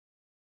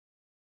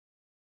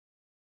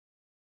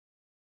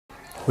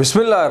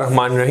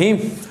Bismillahirrahmanirrahim.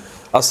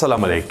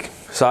 Assalamu alaikum.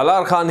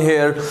 Salaar Khan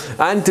here,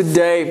 and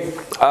today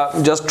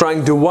just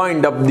trying to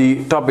wind up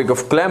the topic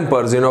of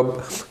clampers.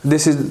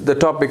 This is the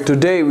topic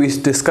today we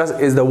discuss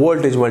is the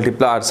voltage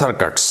multiplier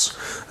circuits,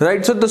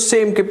 right? So the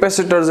same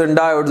capacitors and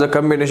diodes, a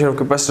combination of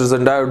capacitors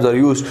and diodes are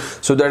used,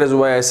 so that is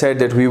why I said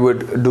that we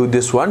would do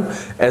this one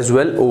as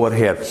well over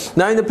here.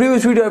 Now in the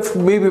previous video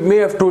I may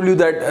have told you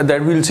that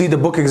we'll see the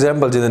book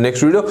examples in the next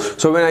video.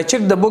 So when I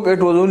checked the book,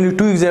 it was only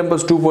two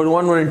examples,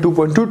 2.11 and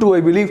 2.22 I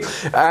believe,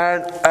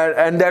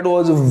 and that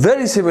was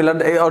very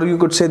similar, or you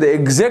could say the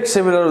exact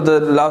similar of the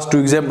last two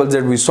examples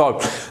that we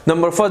solved.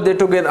 Number first, they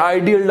took an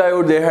ideal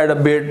diode, they had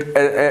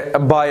a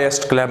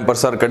biased clamper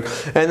circuit,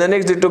 and the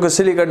next they took a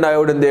silicon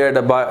diode and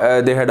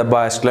they had a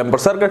biased clamper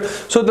circuit.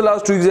 So the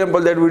last two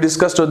examples that we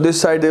discussed on this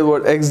side, they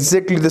were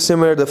exactly the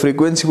similar. The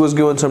frequency was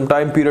given, some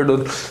time period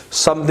or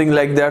something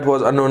like that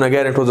was unknown.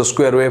 Again, it was a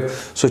square wave,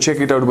 so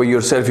check it out by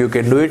yourself. You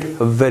can do it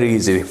very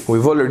easily.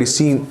 We've already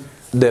seen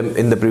them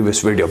in the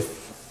previous video.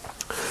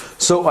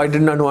 So I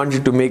did not want you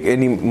to make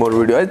any more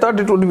video. I thought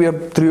it would be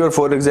 3 or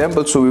 4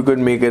 examples, so we could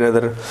make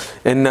another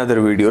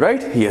video,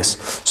 right?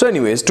 Yes. So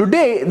anyways,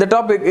 today the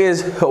topic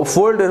is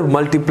voltage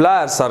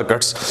multiplier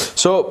circuits.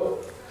 So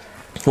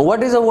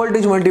what is a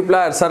voltage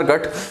multiplier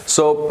circuit?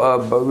 So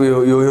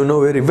you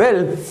know very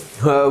well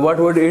what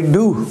would it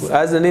do.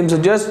 As the name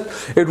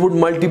suggests, it would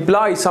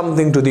multiply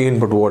something to the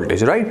input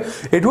voltage, right?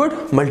 It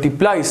would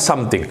multiply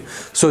something.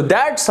 So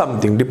that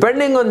something,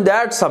 depending on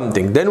that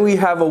something, then we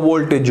have a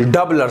voltage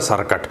doubler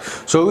circuit.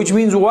 So which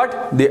means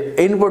what?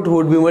 The input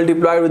would be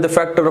multiplied with the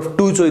factor of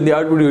 2, so in the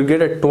output you will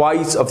get a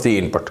twice of the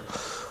input.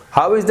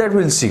 How is that?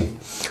 We'll see.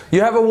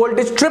 You have a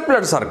voltage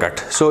tripler circuit.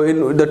 So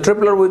in the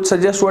tripler would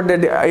suggest what,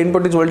 that the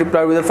input is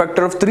multiplied with a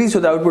factor of 3,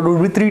 so the output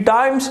would be 3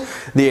 times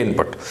the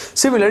input.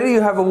 Similarly, you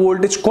have a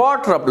voltage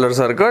quadrupler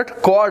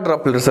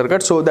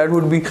circuit, so that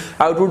would be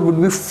output would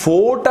be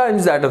 4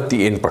 times that of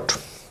the input.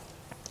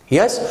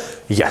 Yes.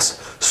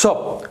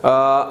 So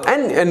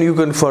and you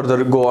can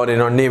further go on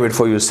and on, name it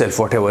for yourself,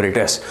 whatever it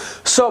is.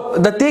 So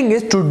the thing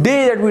is,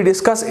 today that we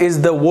discuss is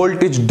the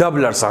voltage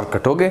doubler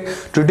circuit. Okay,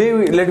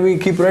 today let me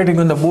keep writing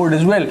on the board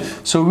as well.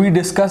 So we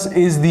discuss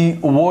is the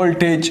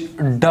voltage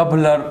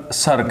doubler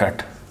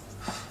circuit.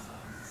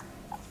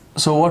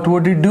 So what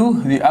would it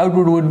do? The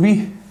output would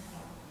be,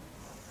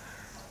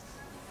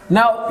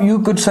 now you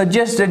could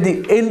suggest that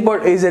the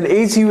input is an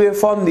AC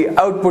waveform, the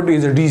output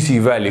is a DC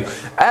value,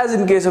 as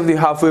in case of the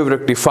half wave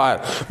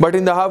rectifier. But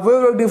in the half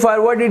wave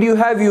rectifier, what did you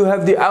have? You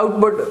have the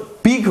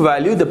output peak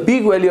value. The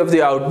peak value of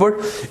the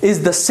output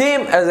is the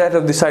same as that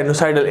of the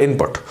sinusoidal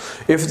input.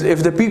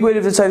 If the peak value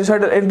of the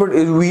sinusoidal input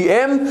is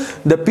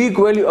Vm, the peak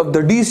value of the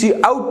DC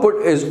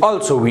output is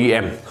also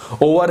Vm.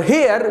 Over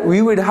here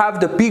we would have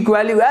the peak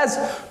value as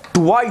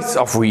twice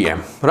of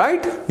Vm,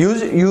 right? You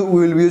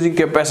will be using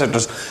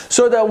capacitors.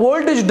 So the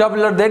voltage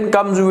doubler then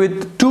comes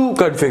with 2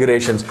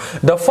 configurations.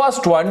 The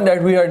first one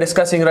that we are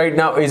discussing right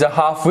now is a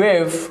half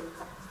wave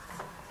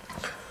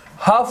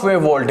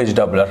voltage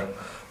doubler.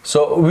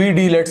 So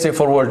VD, let's say,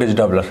 for voltage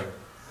doubler.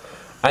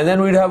 And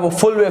then we'd have a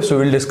full wave, so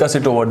we'll discuss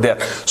it over there.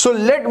 So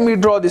let me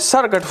draw the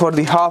circuit for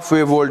the half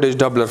wave voltage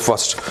doubler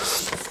first.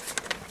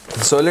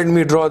 So let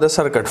me draw the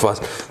circuit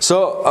first.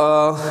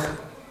 So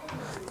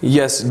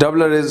yes,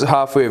 doubler is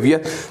half wave.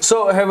 Yeah.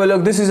 So have a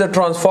look. This is a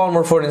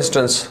transformer, for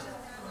instance.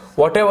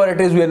 Whatever it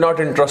is, we are not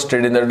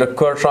interested in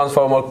the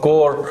transformer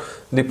core,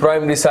 the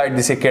primary side,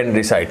 the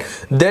secondary side.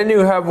 Then you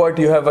have what?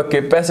 You have a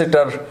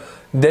capacitor.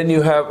 Then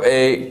you have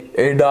a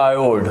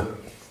diode.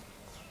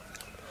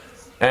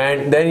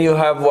 And then you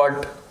have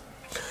what?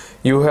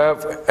 You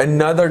have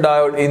another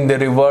diode in the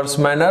reverse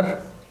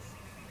manner.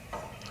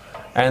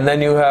 And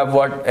then you have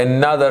what?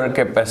 Another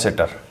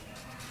capacitor.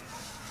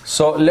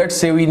 So let's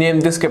say we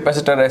name this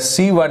capacitor as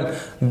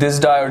C1, this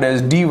diode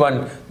as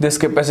D1, this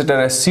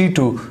capacitor as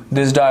C2,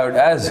 this diode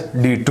as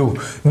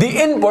D2. The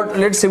input,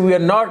 let's say we are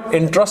not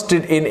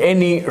interested in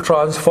any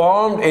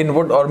transformed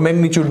input or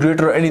magnitude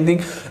generator or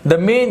anything. The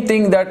main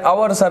thing that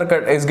our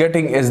circuit is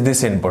getting is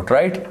this input,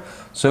 right?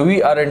 So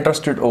we are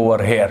interested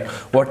over here.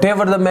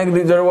 Whatever the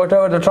magnitude or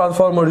whatever the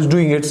transformer is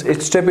doing,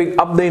 it's stepping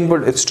up the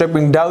input, it's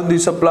stepping down the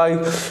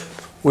supply.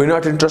 We're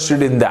not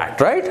interested in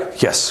that,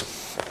 right? Yes.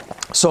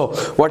 So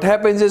what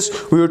happens is,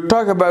 we will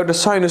talk about the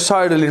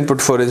sinusoidal input,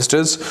 for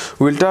instance.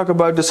 We'll talk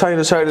about the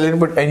sinusoidal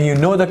input, and you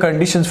know the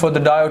conditions for the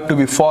diode to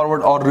be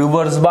forward or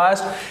reverse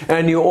biased,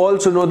 and you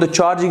also know the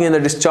charging and the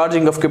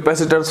discharging of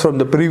capacitors from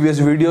the previous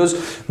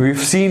videos. We've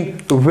seen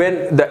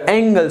when the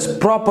angles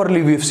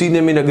properly, we've seen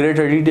them in a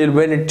greater detail,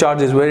 when it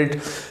charges, when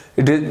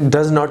it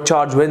does not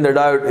charge, when the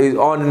diode is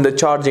on in the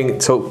charging.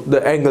 So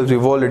the angles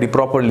we've already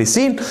properly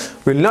seen.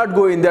 We'll not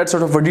go in that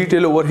sort of a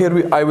detail over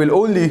here. I will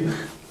only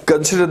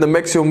consider the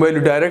maximum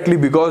value directly,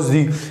 because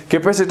the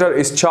capacitor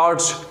is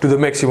charged to the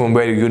maximum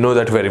value. You know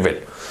that very well.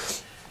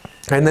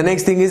 And the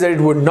next thing is that it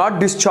would not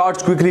discharge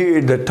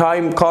quickly. The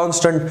time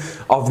constant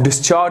of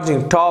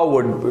discharging tau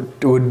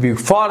would be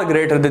far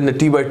greater than the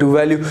T/2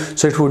 value,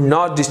 so it would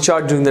not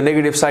discharge during the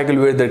negative cycle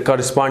where the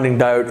corresponding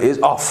diode is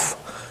off.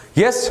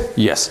 Yes,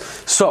 yes.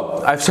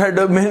 So I've said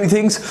many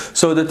things.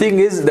 So the thing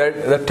is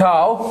that the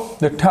tau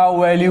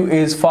value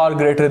is far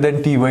greater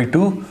than t by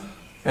 2.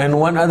 And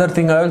one other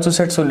thing I also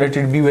said, so let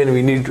it be when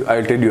we need to,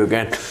 I'll tell you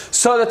again.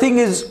 So the thing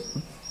is,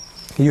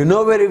 you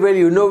know very well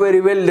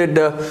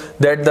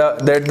that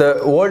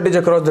the voltage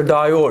across the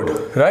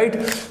diode,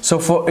 right?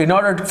 So in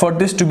order for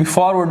this to be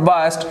forward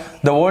biased,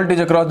 the voltage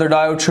across the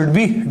diode should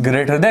be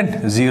greater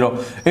than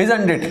 0,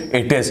 isn't it?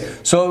 It is.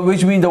 So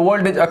which means the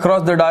voltage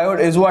across the diode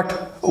is what?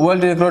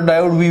 Voltage across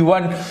diode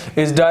V1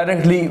 is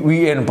directly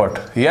V input.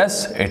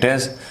 Yes, it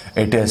is.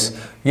 It is.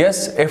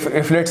 Yes,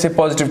 if let's say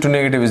positive to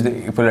negative is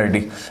the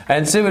polarity.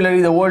 And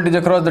similarly, the voltage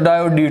across the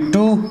diode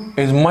D2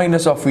 is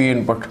minus of V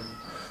input.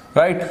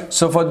 Right,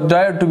 so for the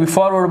diode to be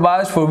forward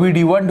biased, for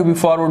VD1 to be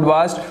forward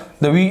biased,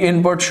 the V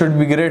input should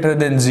be greater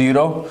than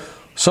 0.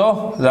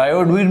 So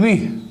diode will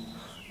be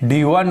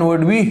D1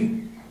 would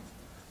be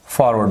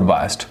forward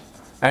biased.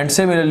 And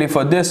similarly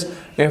for this,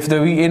 if the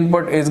V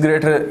input is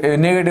greater,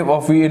 negative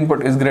of V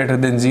input is greater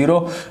than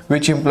 0,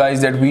 which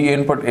implies that V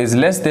input is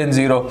less than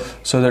 0,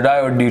 so the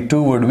diode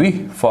D2 would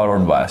be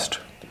forward biased.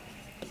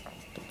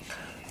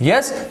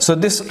 Yes, so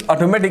this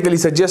automatically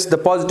suggests the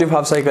positive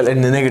half cycle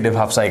and the negative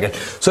half cycle.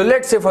 So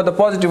let's say for the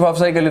positive half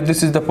cycle, if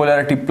this is the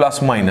polarity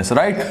plus minus,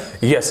 right?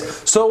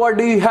 Yes. So what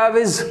do you have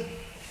is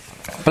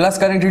plus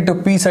connected to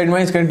P side,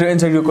 minus connected to N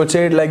side. You could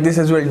say it like this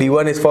as well.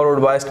 D1 is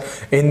forward biased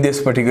in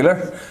this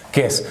particular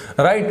case,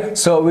 right?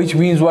 So which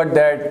means what,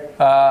 that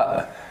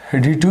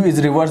D2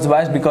 is reverse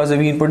biased because the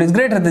V input is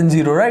greater than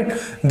 0, right?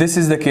 This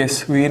is the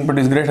case, V input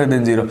is greater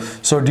than 0.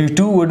 So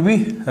D2 would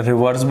be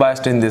reverse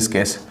biased in this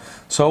case.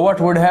 So what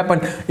would happen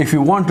if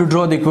you want to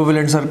draw the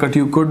equivalent circuit?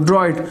 You could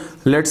draw it.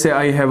 Let's say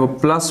I have a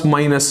plus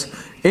minus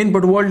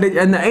input voltage,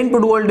 and the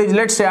input voltage,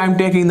 let's say I'm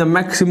taking the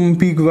maximum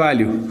peak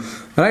value,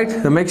 right?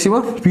 The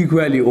maximum peak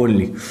value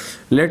only.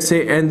 Let's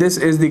say, and this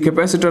is the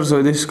capacitor,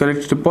 so this is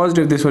connected to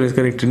positive, this one is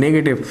connected to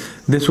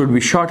negative. This would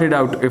be shorted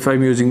out if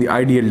I'm using the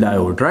ideal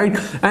diode, right?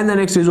 And the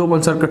next is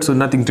open circuit, so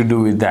nothing to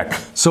do with that.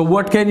 So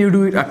what can you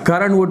do? A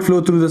current would flow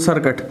through the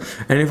circuit,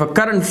 and if a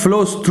current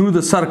flows through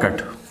the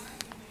circuit,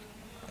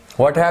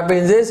 what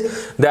happens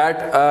is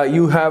that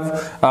you have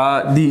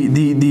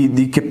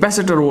the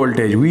capacitor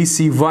voltage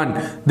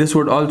VC1. This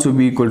would also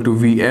be equal to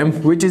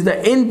Vm, which is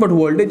the input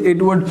voltage.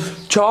 It would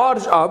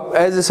charge up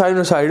as a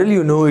sinusoidal,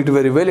 you know it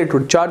very well, it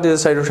would charge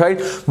as a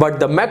sinusoid, but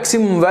the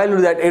maximum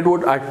value that it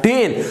would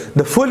attain,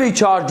 the fully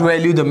charged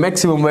value, the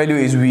maximum value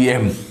is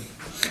Vm.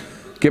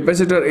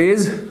 Capacitor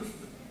is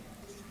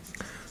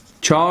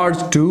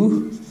charged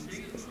to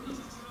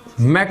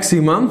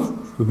maximum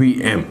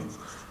Vm.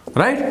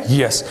 Right?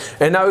 Yes.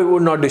 And now it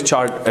would not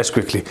discharge as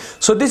quickly.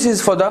 So this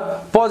is for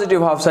the positive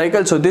half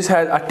cycle. So this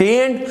has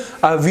attained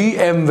a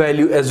Vm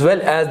value as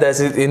well as that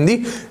is in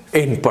the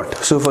input.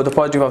 So for the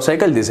positive half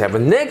cycle, this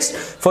happens. Next,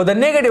 for the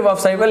negative half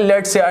cycle,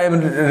 let's say I am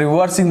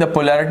reversing the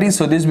polarity.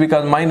 So this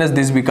becomes minus,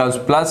 this becomes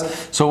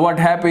plus. So what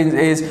happens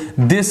is,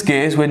 this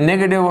case, when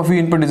negative of V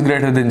input is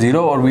greater than 0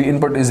 or V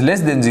input is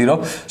less than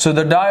 0, so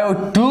the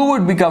diode 2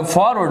 would become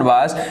forward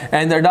biased,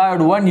 and the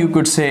diode 1, you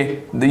could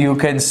say, you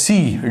can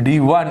see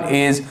D1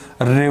 is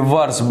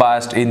reverse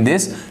biased in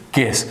this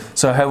case.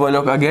 So have a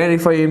look again.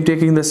 If I am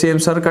taking the same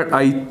circuit,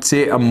 I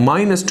say a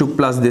minus to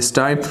plus this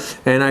time,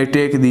 and I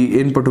take the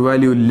input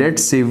value,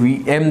 let's say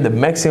Vm, the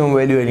maximum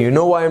value, and you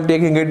know why I'm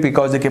taking it,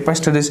 because the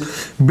capacitor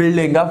is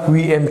building up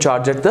Vm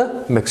charge at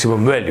the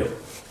maximum value,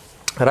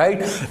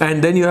 right?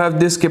 And then you have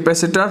this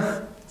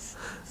capacitor.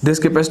 This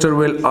capacitor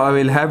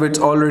will have its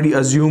already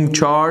assumed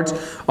charge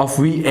of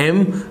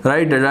Vm,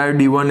 right? The diode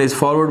D1 is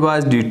forward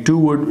biased,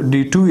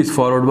 D2 is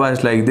forward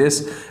biased like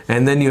this,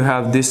 and then you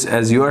have this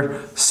as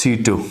your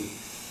C2.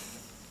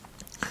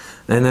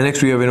 And the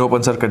next we have an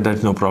open circuit,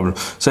 that's no problem.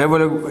 So have a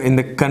look in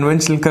the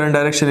conventional current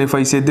direction. If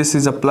I say this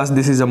is a plus,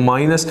 this is a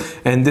minus,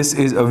 and this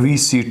is a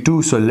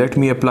VC2, so let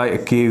me apply a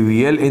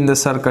KVL in the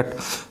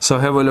circuit. So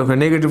have a look, a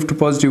negative to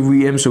positive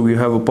Vm, so we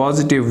have a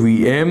positive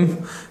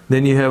Vm,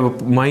 then you have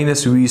a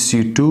minus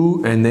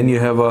VC2, and then you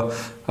have a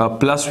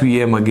plus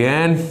Vm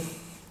again,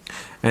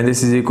 and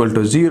this is equal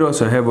to 0.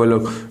 So have a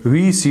look,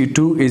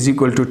 VC2 is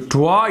equal to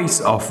twice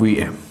of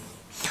Vm.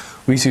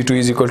 VC2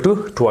 is equal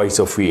to twice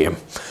of Vm.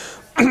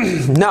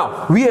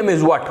 Now Vm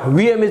is what?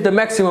 Vm is the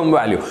maximum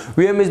value,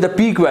 Vm is the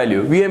peak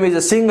value, Vm is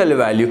a single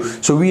value,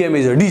 so Vm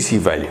is a DC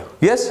value.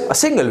 Yes, a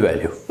single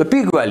value, the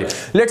peak value.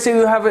 Let's say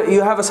you have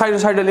a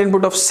sinusoidal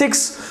input of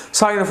 6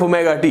 sine of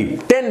omega t,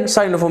 10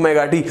 sine of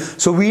omega t.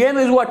 So Vm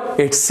is what?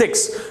 It's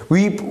 6.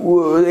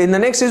 In the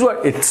next is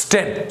what? It's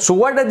 10. So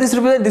what does this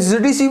represent? This is a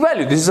DC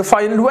value, this is a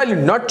final value,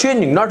 not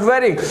changing, not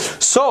varying.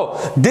 So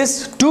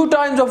this 2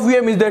 times of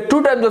Vm is there,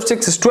 2 times of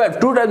 6 is 12,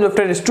 2 times of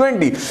 10 is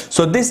 20.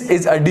 So this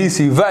is a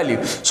DC value.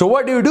 So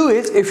what you do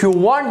is, if you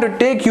want to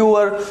take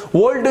your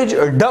voltage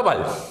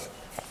double,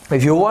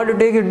 if you want to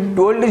take it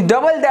voltage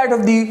double that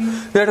of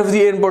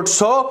the input,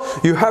 so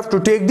you have to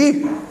take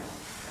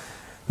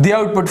the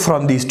output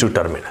from these 2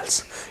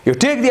 terminals. You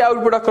take the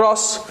output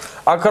across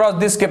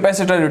this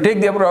capacitor, you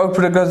take the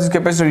output across this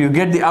capacitor, you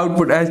get the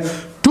output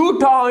as 2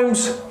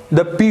 times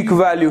the peak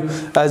value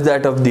as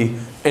that of the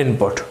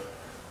input.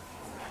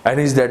 And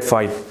is that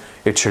fine?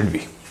 It should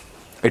be.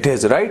 It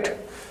is, right?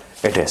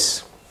 It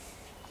is.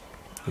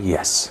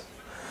 Yes.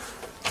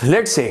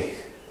 Let's say.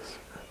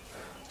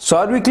 So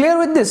are we clear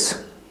with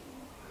this?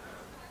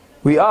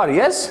 We are,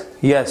 yes?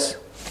 Yes.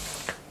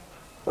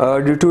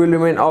 D2 will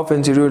remain off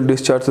and 0 will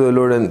discharge to the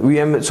load, and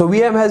VM. So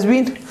VM has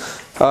been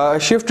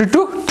shifted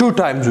to 2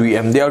 times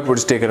VM. The output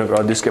is taken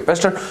across this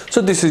capacitor.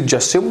 So this is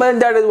just simple,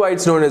 and that is why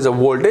it's known as a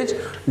voltage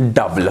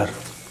doubler.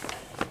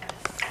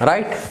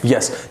 Right?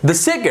 Yes. The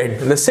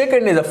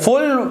second is a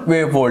full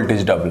wave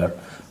voltage doubler.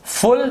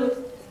 Full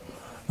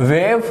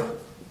wave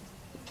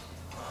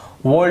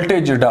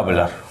voltage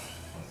doubler.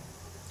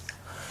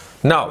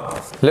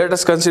 Now let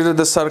us consider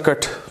the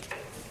circuit.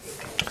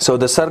 So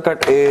the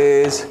circuit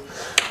is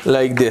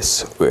like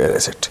this. Where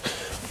is it?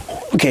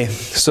 Okay,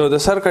 so the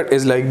circuit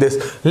is like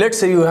this. Let's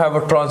say you have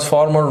a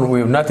transformer.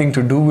 We have nothing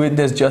to do with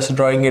this, just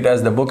drawing it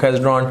as the book has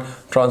drawn.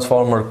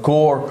 Transformer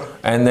core,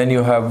 and then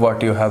you have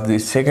what? You have the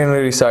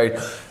secondary side.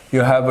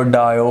 You have a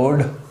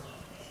diode,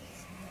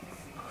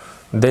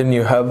 then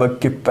you have a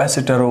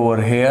capacitor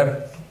over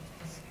here,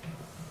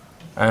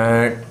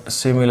 and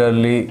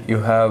similarly you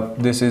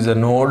have, this is a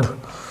node,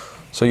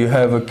 so you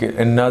have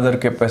another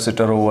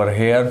capacitor over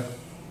here.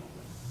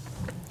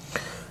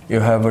 You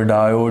have a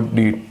diode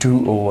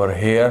D2 over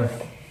here,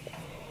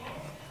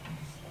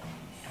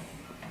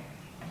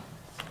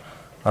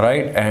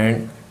 right?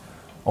 And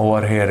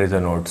over here is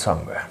a node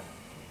somewhere.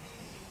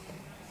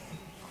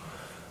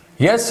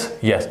 Yes,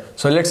 yes.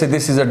 So let's say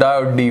this is a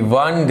diode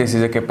D1, this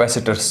is a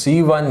capacitor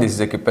C1, this is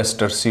a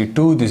capacitor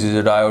C2, this is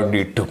a diode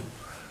D2.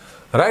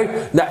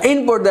 Right? The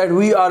input that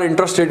we are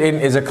interested in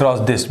is across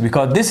this,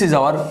 because this is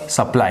our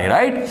supply,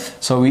 right?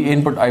 So we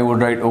input, I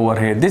would write over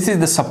here, this is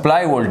the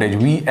supply voltage,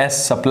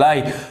 Vs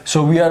supply.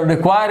 So we are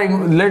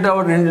requiring,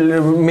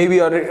 maybe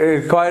our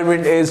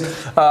requirement is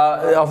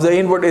of the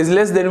input is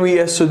less than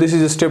Vs, so this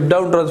is a step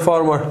down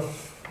transformer.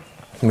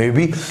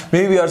 Maybe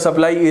our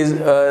supply is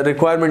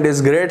requirement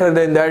is greater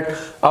than that,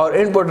 our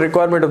input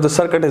requirement of the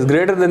circuit is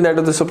greater than that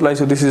of the supply,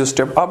 so this is a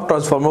step up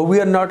transformer.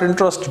 We are not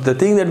interested. The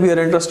thing that we are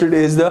interested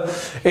is the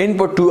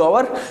input to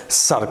our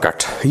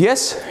circuit.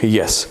 Yes,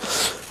 yes.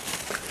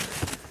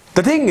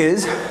 The thing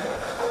is,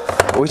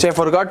 which I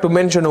forgot to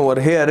mention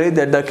over here, is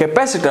that the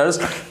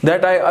capacitors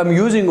that I am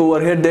using over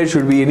here, they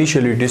should be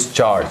initially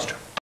discharged.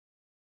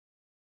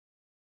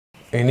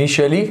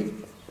 Initially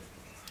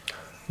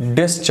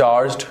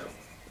discharged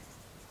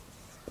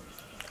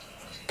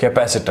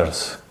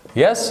capacitors.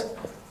 Yes,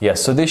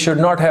 yes. So they should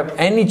not have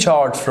any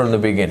charge from the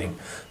beginning.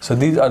 So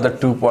these are the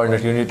 2 points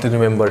that you need to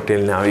remember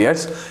till now.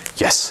 Yes,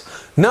 yes.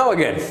 Now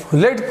again,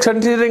 let's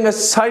considering a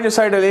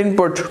sinusoidal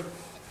input,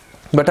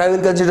 but I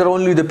will consider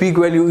only the peak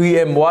value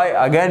Vm. Why?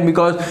 Again,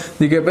 because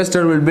the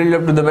capacitor will build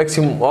up to the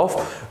maximum of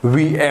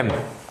Vm.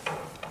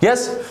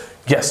 Yes,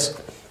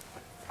 yes.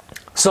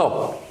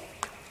 So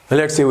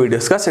let's say we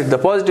discuss it. The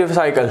positive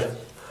cycle.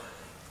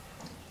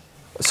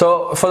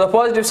 So for the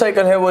positive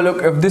cycle, have a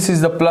look. If this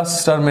is the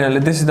plus terminal,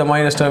 this is the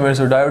minus terminal,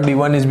 so diode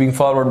D1 is being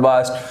forward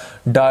biased,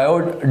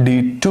 diode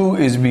D2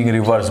 is being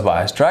reverse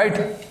biased,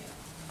 right?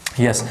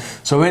 Yes.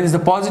 So when it's the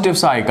positive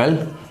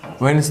cycle,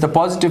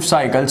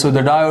 so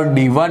the diode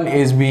D1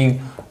 is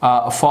being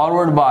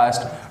forward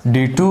biased,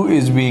 D2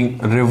 is being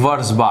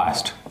reverse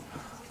biased,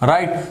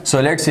 right? So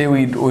let's say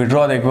we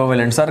draw the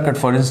equivalent circuit.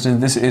 For instance,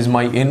 this is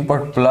my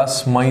input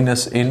plus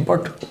minus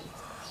input.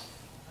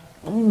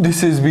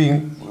 This is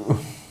being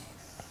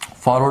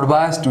forward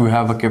biased. We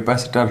have a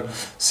capacitor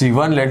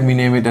C1, let me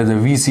name it as a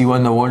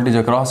VC1, the voltage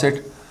across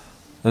it.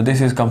 So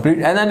this is complete,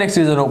 and then next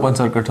is an open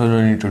circuit, so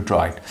no need to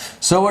draw it.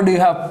 So what do you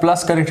have?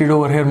 Plus connected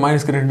over here,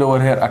 minus connected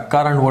over here, a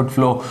current would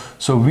flow.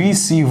 So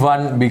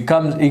VC1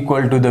 becomes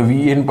equal to the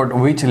V input,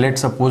 which let's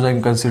suppose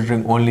I'm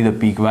considering only the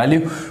peak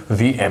value,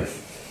 Vm.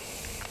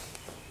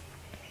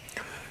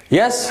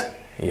 Yes,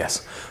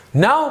 yes.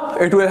 Now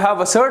it will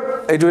have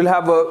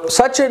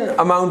such an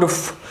amount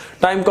of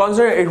time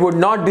constant, it would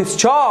not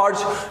discharge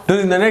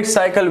during the next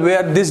cycle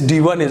where this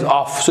D1 is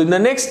off. So in the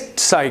next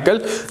cycle,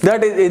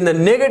 that is in the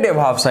negative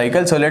half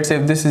cycle, so let's say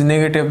if this is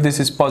negative, this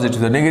is positive,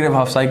 the negative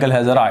half cycle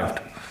has arrived.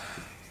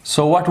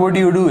 So what would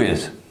you do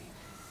is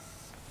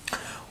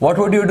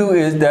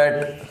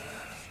that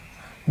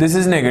this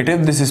is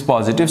negative, this is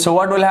positive, so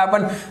what will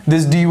happen?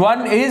 This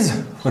D1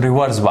 is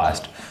reverse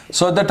biased.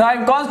 So the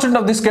time constant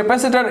of this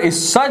capacitor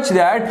is such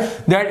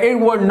that it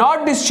would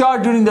not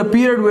discharge during the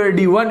period where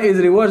D1 is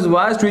reverse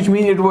biased, which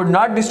means it would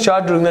not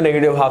discharge during the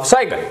negative half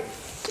cycle.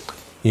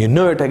 You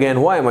know it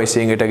again. Why am I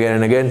saying it again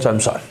and again? So I'm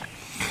sorry.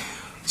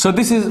 So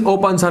this is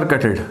open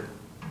circuited,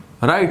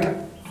 right?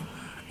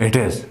 It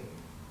is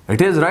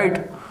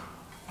right.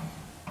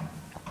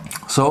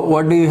 So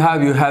what do you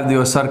have? You have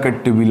your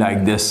circuit to be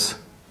like this.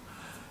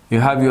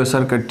 You have your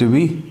circuit to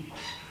be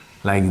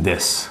like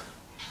this.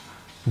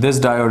 This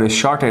diode is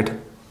shorted.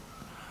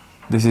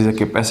 This is a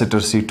capacitor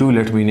C2,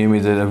 let me name it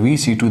as a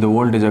VC2, the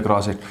voltage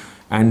across it,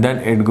 and then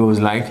it goes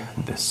like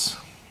this.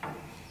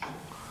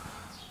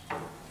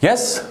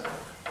 Yes,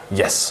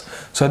 yes.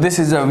 So this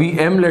is a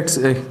Vm, let's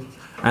say,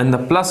 and the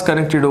plus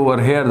connected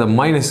over here, the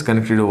minus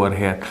connected over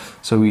here.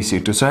 So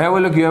VC2. So have a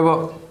look, you have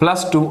a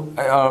plus 2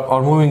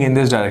 or moving in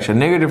this direction.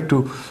 Negative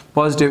to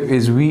positive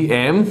is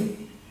VM,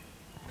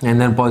 and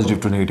then positive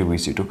to negative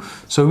VC2.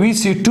 So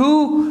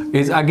VC2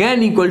 is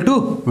again equal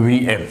to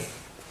VM.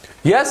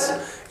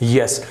 Yes?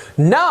 Yes.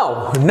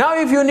 Now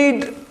if you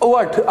need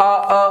what?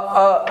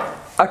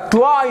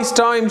 Twice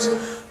times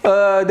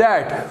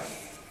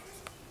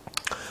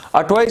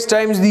twice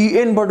times the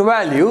input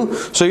value,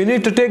 so you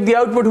need to take the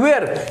output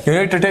where? You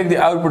need to take the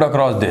output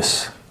across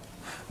this.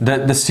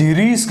 The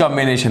series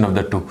combination of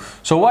the two.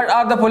 So what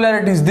are the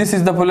polarities? This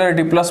is the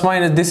polarity plus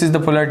minus, this is the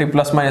polarity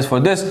plus minus for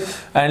this,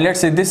 and let's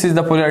say this is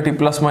the polarity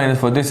plus minus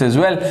for this as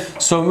well.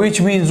 So which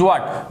means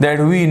what? That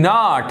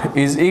V0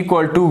 is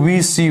equal to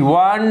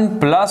VC1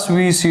 plus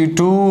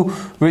VC2,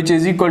 which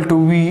is equal to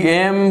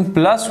VM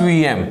plus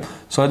VM.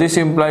 So this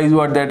implies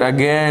what? That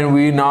again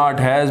V0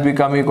 has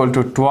become equal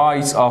to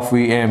twice of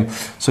VM.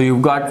 So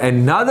you've got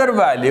another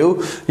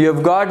value.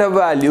 You've got a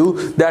value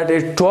that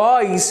is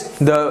twice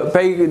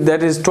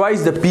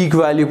the peak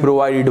value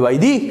provided by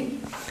the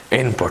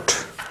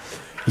input.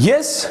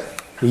 Yes?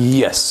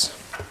 Yes.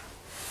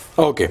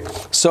 Okay,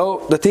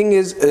 so the thing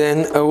is,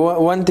 and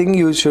one thing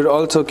you should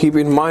also keep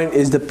in mind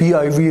is the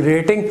PIV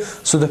rating.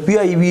 So the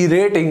PIV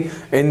rating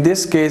in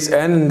this case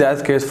and in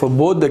that case, for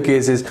both the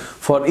cases,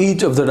 for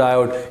each of the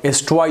diode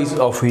is twice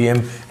of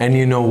VM, and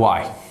you know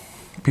why.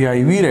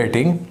 PIV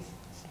rating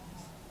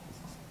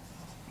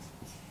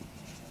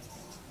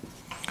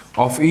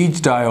of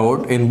each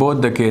diode in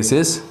both the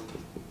cases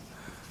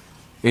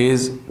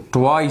is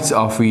twice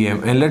of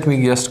VM, and let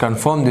me just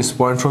confirm this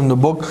point from the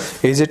book.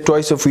 Is it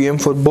twice of VM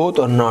for both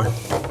or not?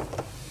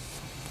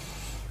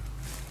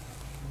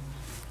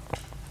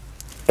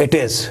 It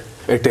is.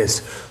 It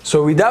is.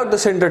 So without the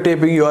center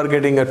taping you are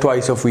getting a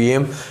twice of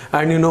VM,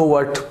 and you know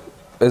what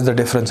is the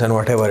difference and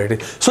whatever it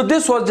is. So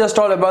this was just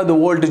all about the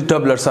voltage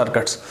doubler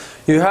circuits.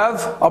 You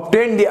have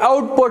obtained the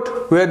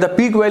output where the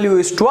peak value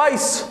is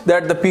twice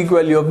that the peak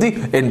value of the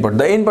input.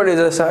 The input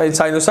is a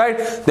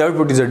sinusoid, the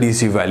output is a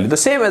DC value, the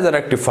same as a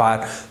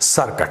rectifier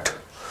circuit.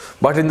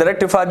 But in the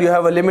rectifier you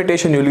have a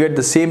limitation, you will get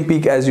the same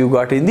peak as you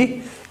got in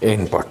the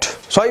input.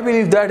 So I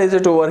believe that is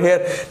it over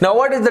here. Now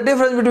what is the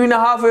difference between a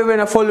half wave and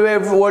a full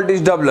wave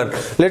voltage doubler?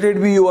 Let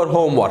it be your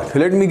homework.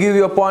 Let me give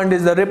you a point,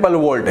 is the ripple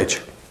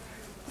voltage.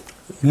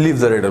 Leave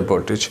the ripple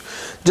voltage,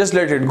 just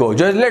let it go,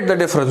 just let the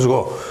difference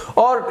go.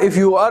 Or if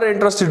you are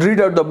interested, read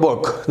out the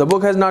book. The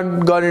book has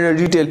not gone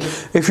into detail.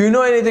 If you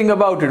know anything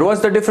about it, what's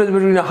the difference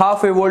between a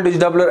half wave voltage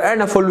doubler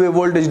and a full wave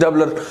voltage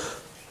doubler,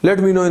 let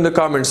me know in the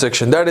comment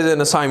section. That is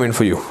an assignment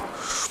for you.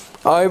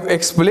 I've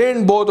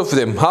explained both of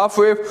them, half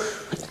wave,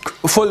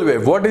 full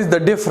wave. What is the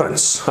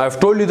difference? I've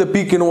told you the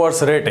peak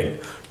inverse rating.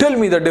 Tell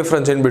me the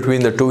difference in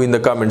between the two in the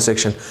comment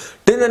section.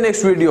 Till the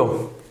next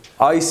video,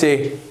 I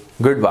say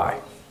goodbye.